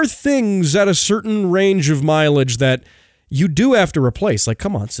there are things at a certain range of mileage that you do have to replace. Like,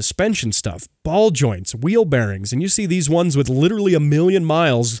 come on, suspension stuff, ball joints, wheel bearings. And you see these ones with literally 1 million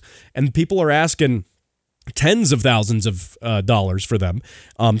miles, and people are asking tens of thousands of dollars for them,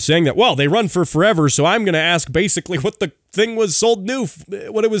 saying that, well, they run for forever, so I'm going to ask basically what the thing was sold new,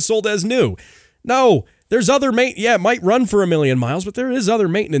 what it was sold as new. No, there's other it might run for 1 million miles, but there is other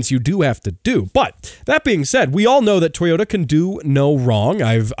maintenance you do have to do. But that being said, we all know that Toyota can do no wrong.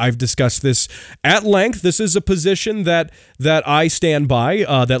 I've discussed this at length. This is a position that I stand by,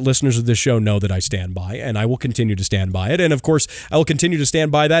 that listeners of this show know that I stand by, and I will continue to stand by it. And of course, I will continue to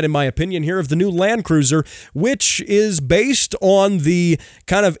stand by that in my opinion here of the new Land Cruiser, which is based on the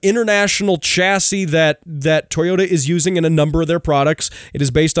kind of international chassis that Toyota is using in a number of their products. It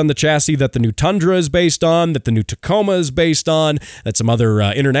is based on the chassis that the new Tundra is based on, that the new Tacoma is based on, that some other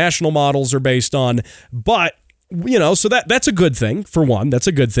international models are based on. But So that's a good thing, for one. That's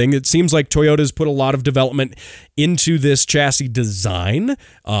a good thing. It seems like Toyota's put a lot of development into this chassis design.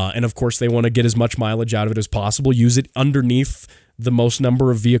 And of course, they want to get as much mileage out of it as possible, use it underneath the most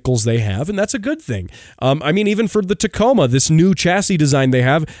number of vehicles they have, and that's a good thing. Even for the Tacoma, this new chassis design they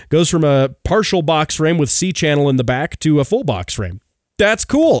have goes from a partial box frame with C-channel in the back to a full box frame. That's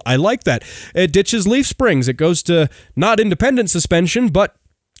cool. I like that. It ditches leaf springs. It goes to not independent suspension, but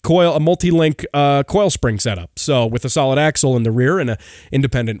a multi-link coil spring setup. So with a solid axle in the rear and an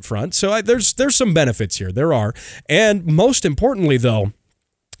independent front. So there's some benefits here. There are. And most importantly, though,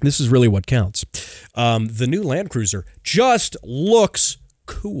 this is really what counts. The new Land Cruiser just looks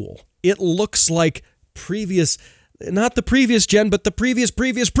cool. It looks like not the previous gen, but the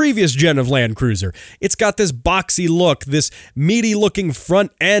previous gen of Land Cruiser. It's got this boxy look, this meaty looking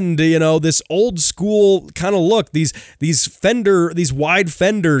front end, this old school kind of look, these wide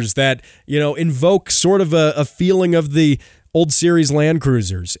fenders that, invoke sort of a feeling of the old series Land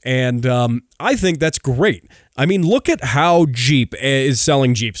Cruisers. And I think that's great. Look at how Jeep is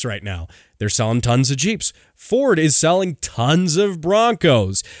selling Jeeps right now. They're selling tons of Jeeps. Ford is selling tons of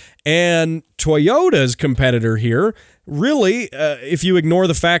Broncos. And Toyota's competitor here, really, if you ignore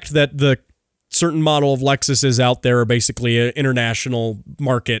the fact that the certain model of Lexuses out there are basically international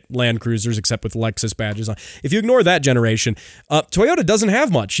market Land Cruisers, except with Lexus badges on. If you ignore that generation, Toyota doesn't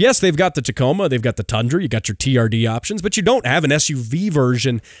have much. Yes, they've got the Tacoma, they've got the Tundra, you got your TRD options, but you don't have an SUV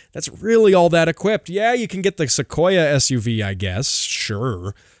version that's really all that equipped. Yeah, you can get the Sequoia SUV, I guess.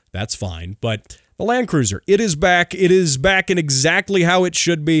 Sure, that's fine. But the Land Cruiser, it is back. It is back in exactly how it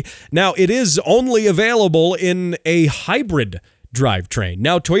should be. Now, it is only available in a hybrid drivetrain.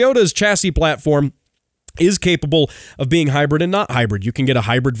 Now, Toyota's chassis platform is capable of being hybrid and not hybrid. You can get a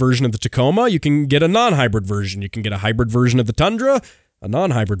hybrid version of the Tacoma. You can get a non-hybrid version. You can get a hybrid version of the Tundra, a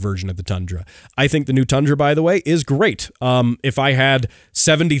non-hybrid version of the Tundra. I think the new Tundra, by the way, is great. If I had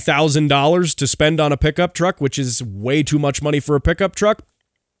 $70,000 to spend on a pickup truck, which is way too much money for a pickup truck,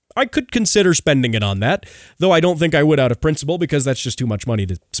 I could consider spending it on that, though I don't think I would out of principle because that's just too much money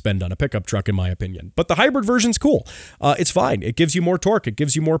to spend on a pickup truck, in my opinion. But the hybrid version's cool. It's fine. It gives you more torque. It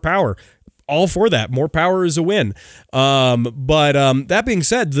gives you more power. All for that. More power is a win. But that being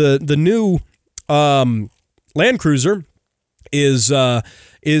said, the new Land Cruiser is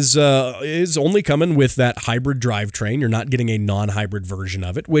only coming with that hybrid drivetrain. You're not getting a non-hybrid version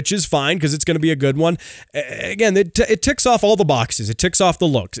of it, which is fine because it's going to be a good one. Again, it ticks off all the boxes. It ticks off the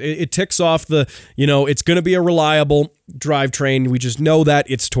looks. It ticks off the, it's going to be a reliable drivetrain. We just know that.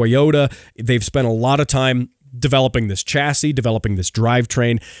 It's Toyota. They've spent a lot of time developing this chassis, developing this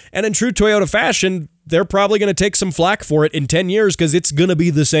drivetrain. And in true Toyota fashion, they're probably going to take some flack for it in 10 years because it's going to be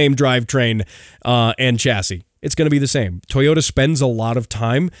the same drivetrain and chassis. It's going to be the same. Toyota spends a lot of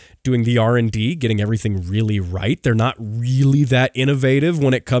time doing the R&D, getting everything really right. They're not really that innovative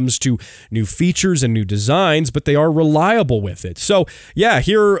when it comes to new features and new designs, but they are reliable with it. So, yeah,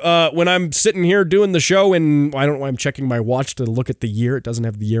 here, when I'm sitting here doing the show, and I don't know why I'm checking my watch to look at the year. It doesn't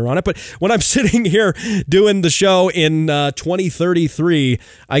have the year on it. But when I'm sitting here doing the show in 2033,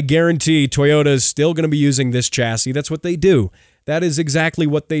 I guarantee Toyota is still going to be using this chassis. That's what they do. That is exactly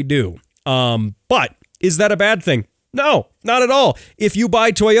what they do. But is that a bad thing? No, not at all. If you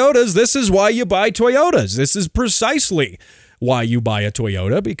buy Toyotas, this is why you buy Toyotas. This is precisely why you buy a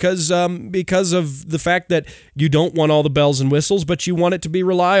Toyota, because of the fact that you don't want all the bells and whistles, but you want it to be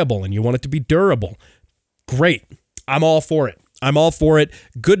reliable and you want it to be durable. Great. I'm all for it. I'm all for it.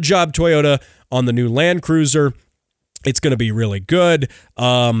 Good job, Toyota, on the new Land Cruiser. It's going to be really good.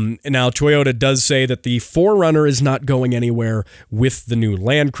 Now, Toyota does say that the 4Runner is not going anywhere with the new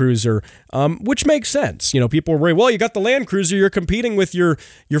Land Cruiser, which makes sense. People worry, well, you got the Land Cruiser, you're competing with your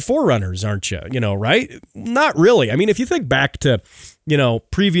 4Runners, aren't you? Right? Not really. If you think back to,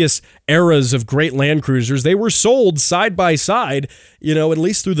 previous eras of great Land Cruisers, they were sold side by side, at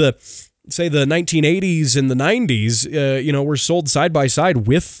least through the 1980s and the 90s, were sold side by side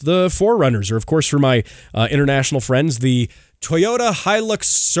with the 4Runners, or of course for my international friends, the Toyota Hilux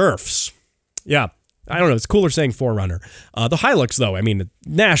Surfs. Yeah, I don't know. It's cooler saying 4Runner. The Hilux, though,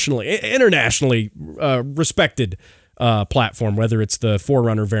 internationally respected platform, whether it's the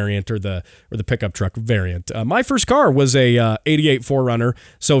 4Runner variant or the pickup truck variant. My first car was a 88 4Runner,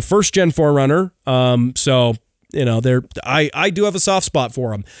 so first gen 4Runner. I do have a soft spot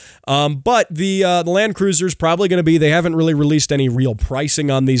for them. But the Land Cruiser is probably going to be, they haven't really released any real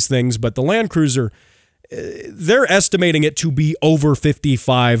pricing on these things, but the Land Cruiser, they're estimating it to be over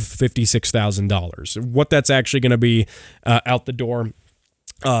 $56,000. What that's actually going to be out the door,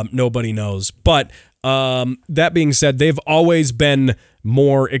 nobody knows. But That being said, they've always been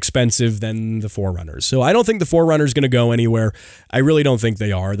more expensive than the 4Runners. So I don't think the 4Runner is going to go anywhere. I really don't think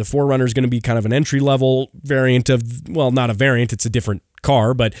they are. The 4Runner is going to be kind of an entry-level variant of, well, not a variant, it's a different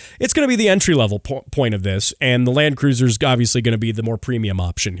car, but it's going to be the entry-level point of this, and the Land Cruiser is obviously going to be the more premium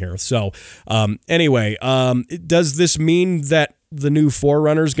option here. So anyway, does this mean that the new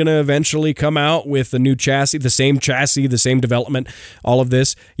 4Runner is going to eventually come out with a new chassis, the same development, all of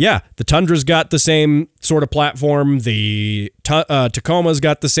this? Yeah, the Tundra's got the same sort of platform. The Tacoma's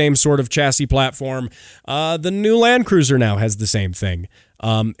got the same sort of chassis platform. The new Land Cruiser now has the same thing.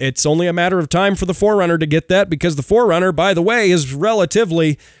 It's only a matter of time for the 4Runner to get that, because the 4Runner, by the way, is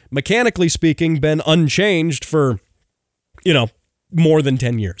relatively, mechanically speaking, been unchanged for, more than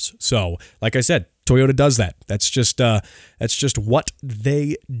 10 years. So, like I said, Toyota does that. That's just what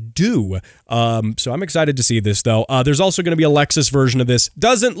they do. So I'm excited to see this, though. There's also going to be a Lexus version of this.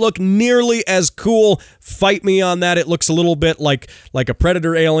 Doesn't look nearly as cool. Fight me on that. It looks a little bit like a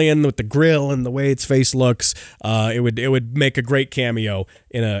Predator alien with the grill and the way its face looks. It would make a great cameo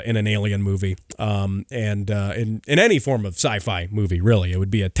in an alien movie. And in any form of sci-fi movie, really, it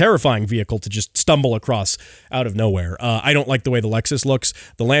would be a terrifying vehicle to just stumble across out of nowhere. I don't like the way the Lexus looks.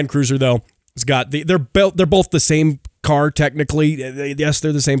 The Land Cruiser, though, it's got they're both the same car technically. Yes,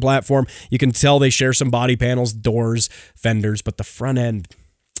 they're the same platform. You can tell they share some body panels, doors, fenders, but the front end,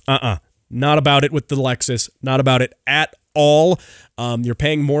 not about it with the Lexus. Not about it at all. You're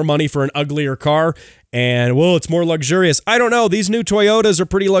paying more money for an uglier car, and well, it's more luxurious. I don't know. These new Toyotas are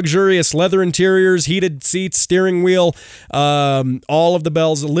pretty luxurious. Leather interiors, heated seats, steering wheel, all of the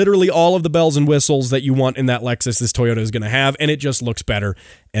bells, literally all of the bells and whistles that you want in that Lexus, this Toyota is going to have, and it just looks better.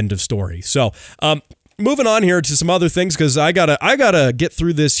 End of story. So, moving on here to some other things, because I gotta get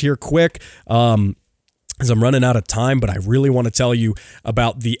through this here quick. As I'm running out of time, but I really want to tell you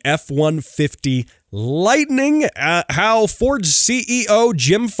about the F-150 Lightning, how Ford's CEO,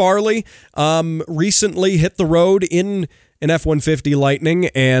 Jim Farley, recently hit the road in an F-150 Lightning,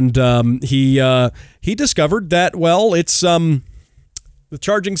 and he discovered that, well, it's the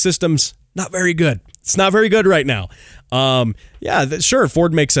charging system's not very good. It's not very good right now. Sure,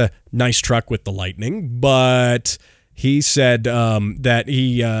 Ford makes a nice truck with the Lightning, but he said that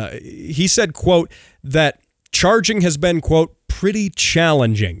he said, quote, that charging has been, quote, pretty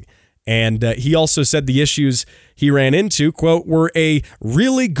challenging. And he also said the issues he ran into, quote, were a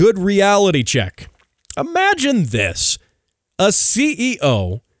really good reality check. Imagine this, a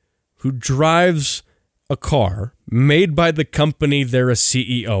CEO who drives a car made by the company they're a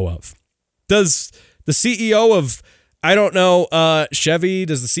CEO of. Does the CEO of, I don't know, Chevy,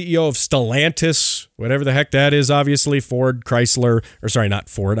 does the CEO of Stellantis, whatever the heck that is, obviously, Ford, Chrysler, or sorry, not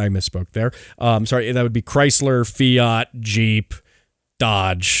Ford, I misspoke there. Sorry, that would be Chrysler, Fiat, Jeep,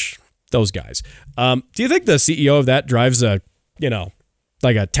 Dodge, those guys. Do you think the CEO of that drives a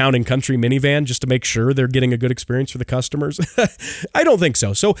town and country minivan just to make sure they're getting a good experience for the customers? I don't think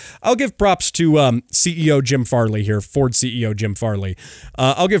so. So I'll give props to CEO Jim Farley here, Ford CEO Jim Farley.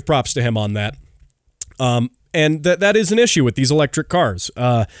 I'll give props to him on that. And that is an issue with these electric cars.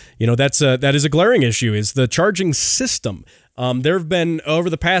 That is a glaring issue, is the charging system. There have been, over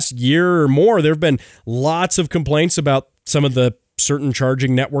the past year or more, there have been lots of complaints about some of the certain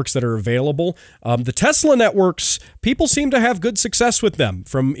charging networks that are available. The Tesla networks, people seem to have good success with them.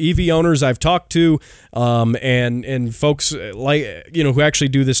 From EV owners I've talked to, and folks who actually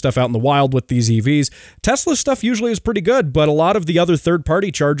do this stuff out in the wild with these EVs. Tesla stuff usually is pretty good, but a lot of the other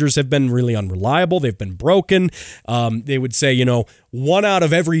third-party chargers have been really unreliable. They've been broken. They would say, 1 out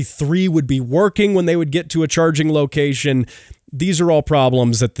of every 3 would be working when they would get to a charging location. These are all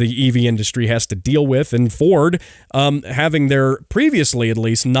problems that the EV industry has to deal with, and Ford, previously at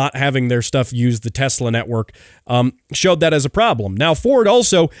least, not having their stuff use the Tesla network, showed that as a problem. Now, Ford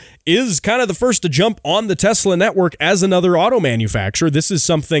also is kind of the first to jump on the Tesla network as another auto manufacturer. This is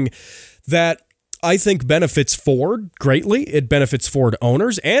something that I think benefits Ford greatly. It benefits Ford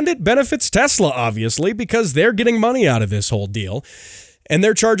owners, and it benefits Tesla, obviously, because they're getting money out of this whole deal, and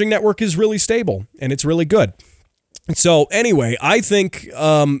their charging network is really stable, and it's really good. So anyway, I think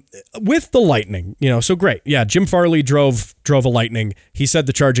with the Lightning, so great. Yeah, Jim Farley drove a Lightning. He said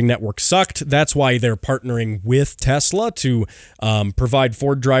the charging network sucked. That's why they're partnering with Tesla to provide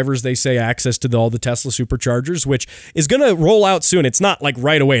Ford drivers, they say, access to all the Tesla superchargers, which is going to roll out soon. It's not like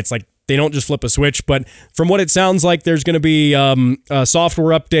right away. It's like They don't just flip a switch, but from what it sounds like, there's going to be a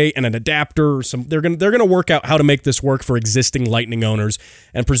software update and an adapter. Or they're going to work out how to make this work for existing Lightning owners,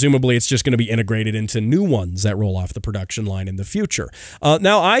 and presumably it's just going to be integrated into new ones that roll off the production line in the future.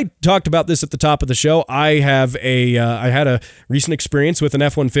 Now, I talked about this at the top of the show. I had a recent experience with an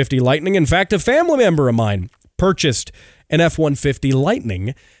F-150 Lightning. In fact, a family member of mine purchased an F-150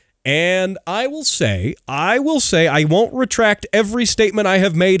 Lightning. And I will say, I won't retract every statement I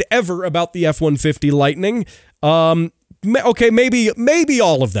have made ever about the F-150 Lightning. Okay, maybe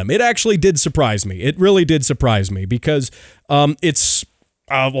all of them. It actually did surprise me. It really did surprise me because it's,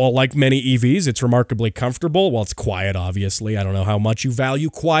 like many EVs, it's remarkably comfortable. Well, it's quiet, obviously. I don't know how much you value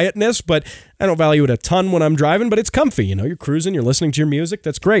quietness, but I don't value it a ton when I'm driving, but it's comfy. You know, you're cruising, you're listening to your music.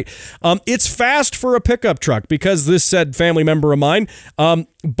 That's great. It's fast for a pickup truck because this said family member of mine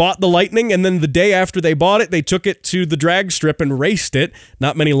bought the Lightning, and then the day after they bought it, they took it to the drag strip and raced it.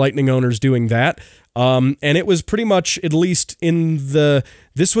 Not many Lightning owners doing that. And it was pretty much, at least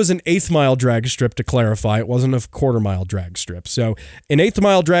this was an 1/8 mile drag strip, to clarify. It wasn't a 1/4 mile drag strip. So in 1/8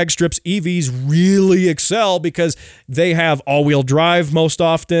 mile drag strips, EVs really excel because they have all-wheel drive most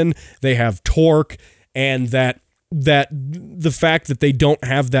often. They have torque, and that the fact that they don't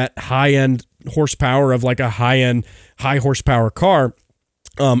have that high-end horsepower of like a high-end, high-horsepower car,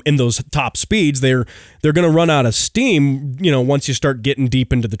 in those top speeds, they're going to run out of steam, once you start getting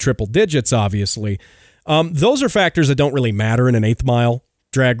deep into the triple digits, obviously. Those are factors that don't really matter in an 1/8 mile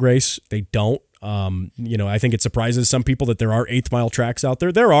drag race. They don't. I think it surprises some people that there are 1/8 mile tracks out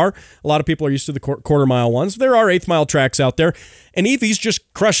there. There are. A lot of people are used to the 1/4 mile ones. There are 1/8 mile tracks out there, and EVs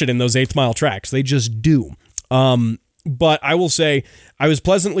just crush it in those 1/8 mile tracks. They just do. But I will say I was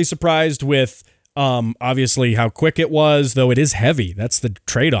pleasantly surprised with obviously how quick it was, though it is heavy. That's the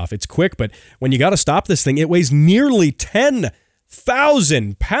trade-off. It's quick, but when you got to stop this thing, it weighs nearly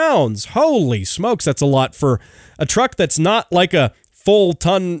 10,000 pounds. Holy smokes, that's a lot for a truck that's not like a full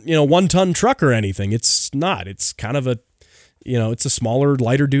ton, 1-ton truck or anything. It's not. It's kind of it's a smaller,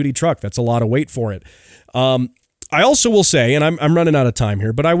 lighter duty truck. That's a lot of weight for it. I also will say, and I'm running out of time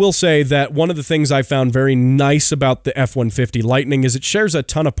here, but I will say that one of the things I found very nice about the F-150 Lightning is it shares a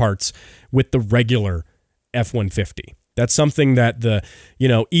ton of parts with the regular F-150. That's something that the,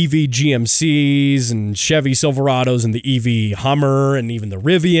 EV GMCs and Chevy Silverados and the EV Hummer and even the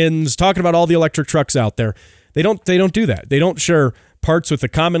Rivians, talking about all the electric trucks out there, they don't do that. They don't share parts with the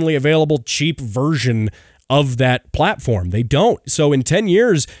commonly available cheap version of that platform. They don't. So in 10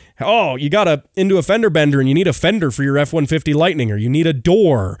 years, you got into a fender bender and you need a fender for your F-150 Lightning, or you need a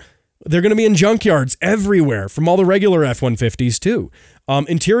door. They're going to be in junkyards everywhere from all the regular F-150s too.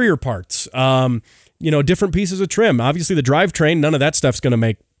 Interior parts, different pieces of trim. Obviously the drivetrain, none of that stuff's going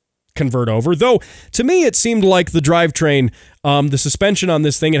to convert over. Though to me, it seemed like the drivetrain, the suspension on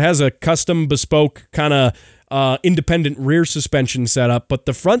this thing, it has a custom bespoke kind of independent rear suspension setup, but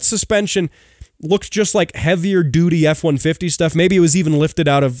the front suspension looks just like heavier duty F-150 stuff. Maybe it was even lifted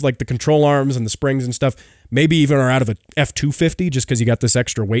out of like the control arms and the springs and stuff. Maybe even are out of a F-250 just because you got this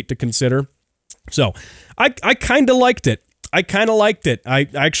extra weight to consider. So I kind of liked it. I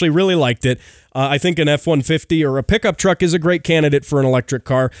actually really liked it. I think an F-150 or a pickup truck is a great candidate for an electric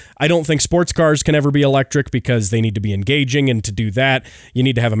car. I don't think sports cars can ever be electric because they need to be engaging, and to do that, you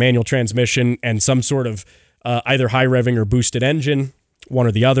need to have a manual transmission and some sort of either high revving or boosted engine. One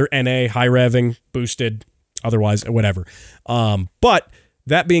or the other, NA, high revving, boosted, otherwise, whatever. But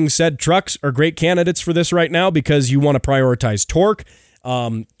that being said, trucks are great candidates for this right now because you want to prioritize torque.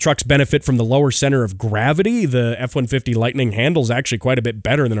 Trucks benefit from the lower center of gravity. The F-150 Lightning handles actually quite a bit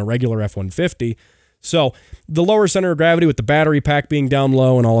better than a regular F-150. So the lower center of gravity with the battery pack being down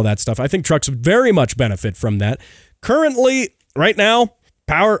low and all of that stuff, I think trucks very much benefit from that. Currently, right now,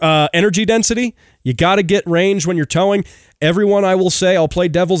 power, energy density, you got to get range when you're towing. Everyone, I will say, I'll play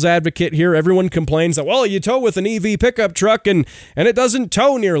devil's advocate here. Everyone complains that, you tow with an EV pickup truck and it doesn't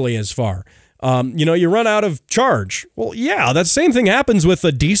tow nearly as far. You run out of charge. Well, yeah, that same thing happens with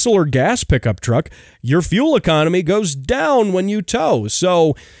a diesel or gas pickup truck. Your fuel economy goes down when you tow.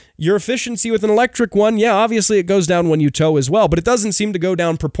 So your efficiency with an electric one, yeah, obviously it goes down when you tow as well, but it doesn't seem to go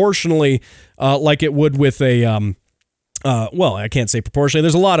down proportionally like it would with a I can't say proportionally.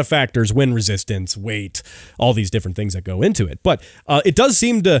 There's a lot of factors, wind resistance, weight, all these different things that go into it. But it does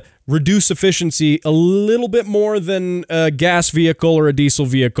seem to reduce efficiency a little bit more than a gas vehicle or a diesel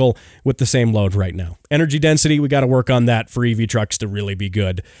vehicle with the same load right now. Energy density, we got to work on that for EV trucks to really be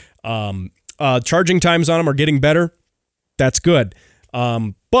good. Charging times on them are getting better. That's good.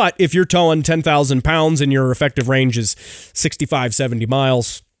 But if you're towing 10,000 pounds and your effective range is 65, 70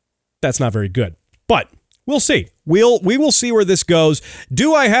 miles, that's not very good. But we'll see. we will see where this goes.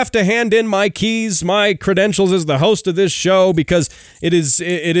 Do I have to hand in my keys, my credentials as the host of this show because it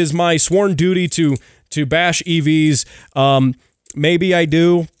is my sworn duty to bash EVs? Maybe I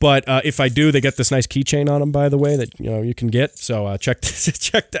do, but if I do, they get this nice keychain on them, by the way, that you can get. So check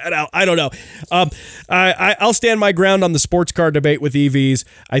that out. I don't know. I'll stand my ground on the sports car debate with EVs.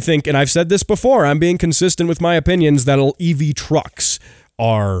 I think, and I've said this before, I'm being consistent with my opinions that EV trucks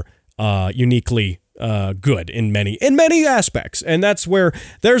are uniquely good in many aspects, and that's where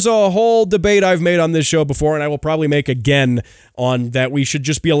there's a whole debate I've made on this show before, and I will probably make again on that we should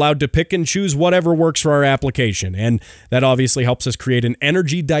just be allowed to pick and choose whatever works for our application, and that obviously helps us create an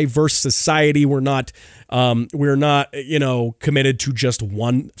energy diverse society. We're not committed to just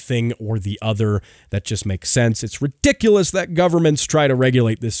one thing or the other. That just makes sense. It's ridiculous that governments try to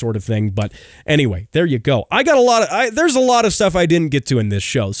regulate this sort of thing, but anyway, there you go. There's a lot of stuff I didn't get to in this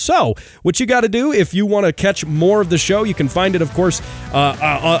show. So what you got to do if you want to catch more of the show, you can find it, of course,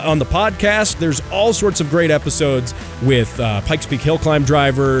 on the podcast. There's all sorts of great episodes with Pikes Peak Hill Climb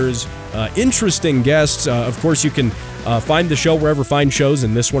drivers, interesting guests. Of course, you can find the show wherever fine shows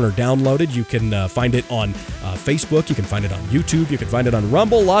and this one are downloaded. You can find it on Facebook. You can find it on YouTube. You can find it on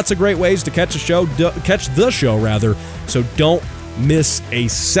Rumble. Lots of great ways to catch the show. So don't miss a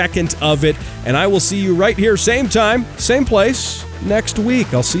second of it. And I will see you right here, same time, same place, next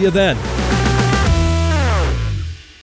week. I'll see you then.